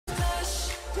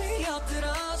Hey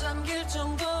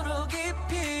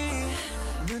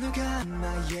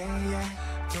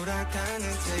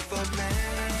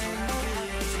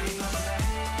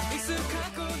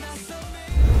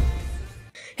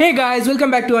guys,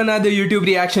 welcome back to another YouTube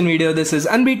reaction video. This is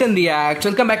Unbeaten Reacts.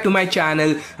 Welcome back to my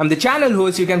channel. I'm the channel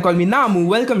host. You can call me Namu.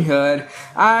 Welcome here.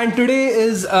 And today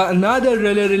is another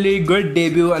really good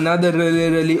debut. Another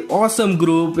really awesome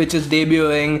group which is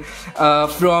debuting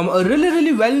from a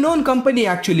really well-known company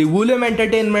actually. Woolem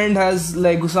Entertainment has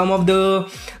like some of the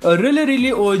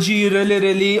really OG,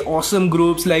 really awesome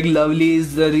groups like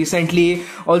Lovelies. Recently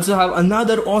also have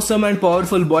another awesome and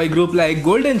powerful boy group like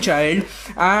Golden Child.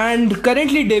 And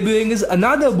currently debuting is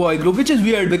another boy group, which is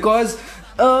weird because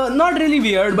not really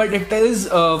weird, but it is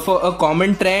for a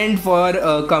common trend for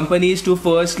companies to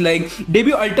first like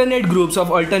debut alternate groups of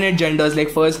alternate genders, like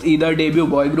first either debut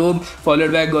boy group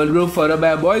followed by a girl group followed by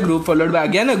a boy group followed by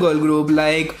again a girl group,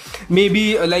 like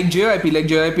maybe like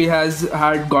JYP has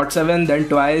had GOT7, then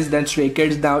Twice, then Stray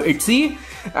Kids, now ITZY.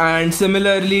 And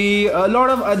similarly a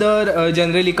lot of other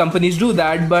generally companies do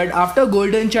that. But after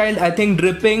Golden Child, I think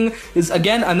DRIPPIN is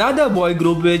again another boy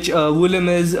group which Woolem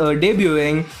is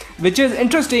debuting, which is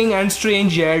interesting and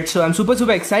strange yet. So I'm super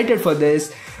excited for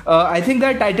this. I think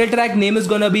that title track name is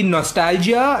gonna be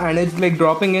Nostalgia, and it's like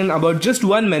dropping in about just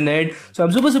 1 minute. So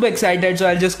I'm super excited. So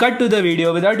I'll just cut to the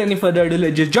video without any further ado.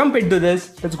 Let's just jump into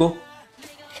this. Let's go.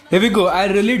 Here we go. I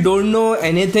really don't know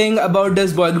anything about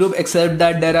this boy group except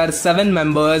that there are 7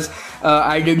 members.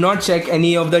 I did not check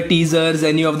any of the teasers,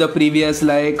 any of the previous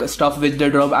like stuff which they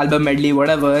drop, album medley,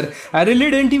 whatever. I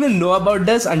really didn't even know about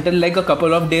this until like a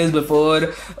couple of days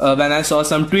before when I saw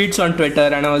some tweets on Twitter,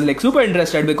 and I was like super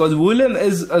interested because Woolem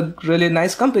is a really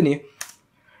nice company.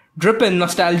 DRIPPIN,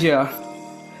 Nostalgia.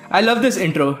 I love this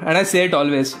intro and I say it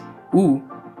always. Ooh.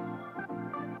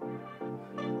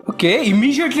 Okay,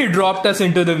 immediately dropped us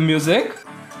into the music.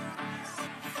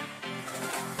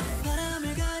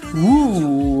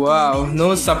 Ooh, wow,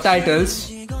 no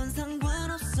subtitles.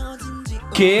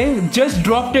 Okay, just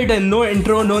dropped it and no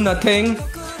intro, no nothing.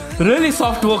 Really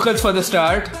soft vocals for the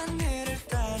start.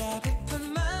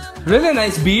 Really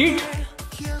nice beat.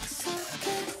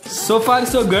 So far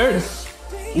so good.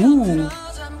 Ooh.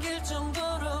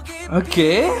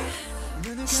 Okay.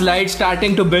 Slide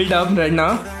starting to build up right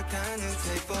now.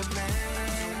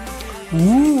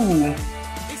 Ooh.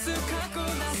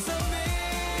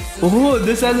 Oh,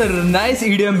 this has a nice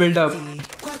EDM build up.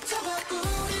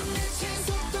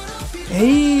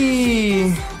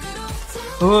 Hey.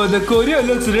 Oh, the choreo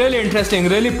looks really interesting,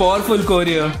 really powerful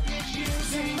choreo.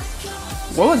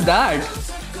 What was that?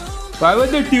 Why were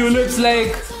the tulips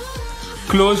like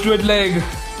closed with like...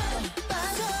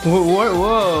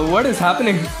 Whoa, what is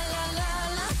happening?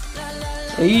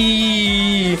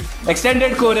 Hey.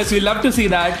 Extended chorus, we love to see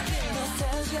that.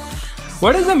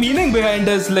 What is the meaning behind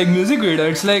this like music video?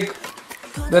 It's like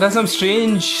there are some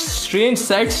strange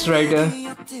sets right here.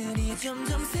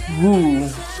 Ooh.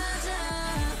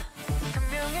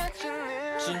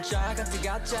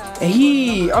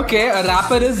 Hey, okay, a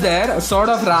rapper is there, a sort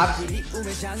of rap.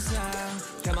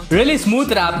 Really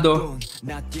smooth rap though.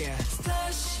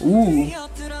 Ooh.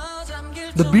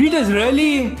 The beat is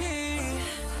really...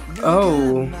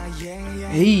 Oh.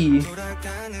 Hey.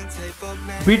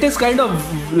 Beat is kind of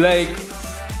like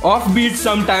offbeat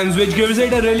sometimes, which gives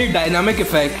it a really dynamic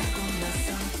effect.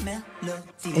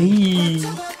 Hey.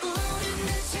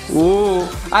 Oh,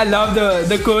 I love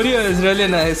the choreo is really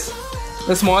nice.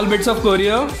 The small bits of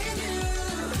choreo.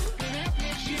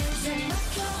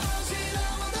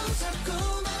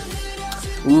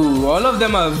 Ooh, all of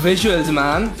them are visuals,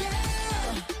 man.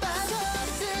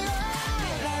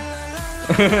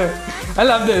 I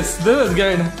love this. This is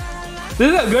good.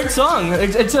 This is a good song.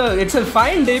 It's a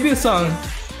fine debut song.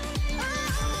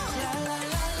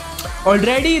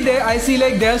 Already I see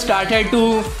like they have started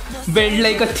to build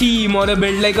like a theme or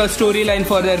build like a storyline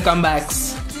for their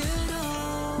comebacks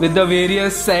with the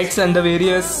various sets and the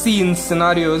various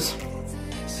scenarios.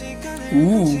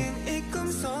 Ooh.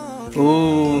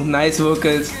 Oh, nice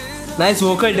vocals. Nice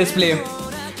vocal display.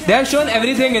 They have shown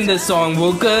everything in this song.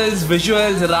 Vocals,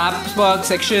 visuals, rap part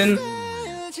section.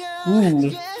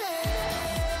 Ooh.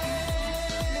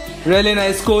 Really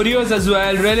nice choreos as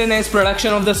well. Really nice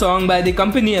production of the song by the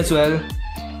company as well.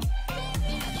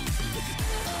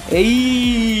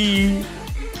 Hey.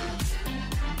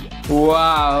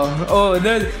 Wow. Oh,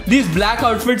 these black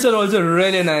outfits are also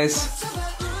really nice.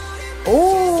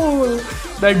 Oh,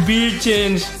 that beat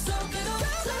change.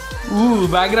 Ooh,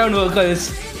 background vocals.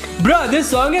 Bruh, this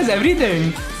song has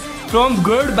everything. From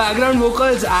good background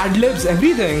vocals, ad-libs,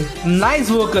 everything. Nice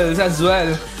vocals as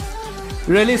well.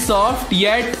 Really soft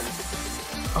yet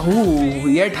Oh,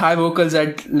 yet high vocals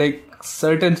at like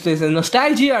certain places.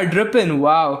 Nostalgia, DRIPPIN.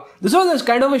 Wow, this was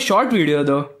kind of a short video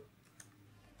though.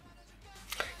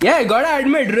 Yeah, I gotta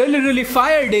admit, really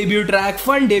fire debut track,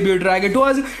 fun debut track. It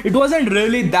wasn't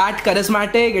really that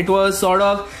charismatic. It was sort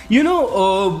of,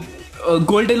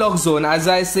 Goldilocks zone. As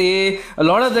I say, a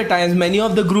lot of the times, many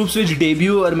of the groups which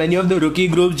debut or many of the rookie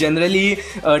groups generally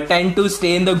tend to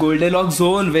stay in the Goldilocks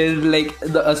zone, where like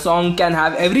a song can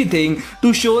have everything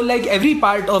to show like every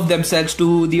part of themselves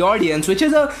to the audience, which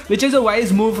is a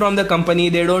wise move from the company.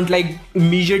 They don't like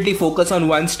immediately focus on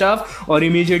one stuff or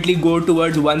immediately go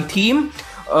towards one theme.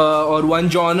 Or one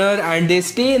genre, and they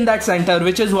stay in that center,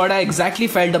 which is what I exactly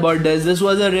felt about this. This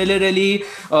was a really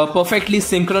perfectly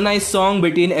synchronized song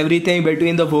between everything,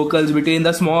 between the vocals, between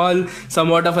the small,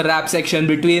 somewhat of a rap section,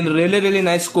 between really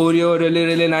nice choreo,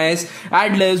 really nice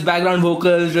ad-libs, background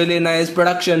vocals, really nice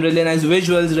production, really nice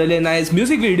visuals, really nice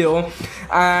music video,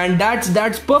 and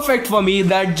that's perfect for me.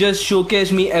 That just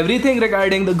showcased me everything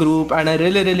regarding the group, and I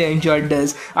really enjoyed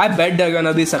this. I bet they're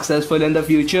gonna be successful in the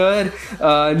future,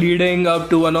 leading up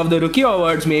to one of the rookie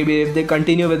awards. Maybe if they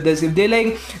continue with this, if they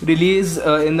like release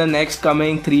in the next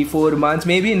coming 3-4 months,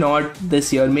 maybe not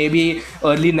this year, maybe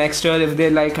early next year, if they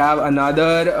like have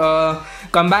another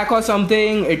comeback or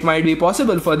something, it might be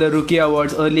possible for the rookie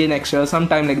awards early next year,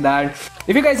 sometime like that.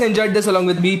 If you guys enjoyed this along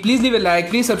with me, please leave a like,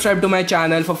 please subscribe to my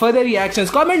channel for further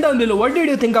reactions. Comment down below, what did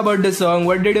you think about this song,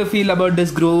 what did you feel about this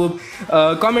group?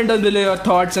 Comment down below your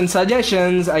thoughts and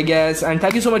suggestions, I guess. And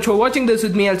thank you so much for watching this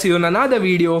with me. I'll see you in another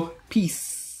video. Peace.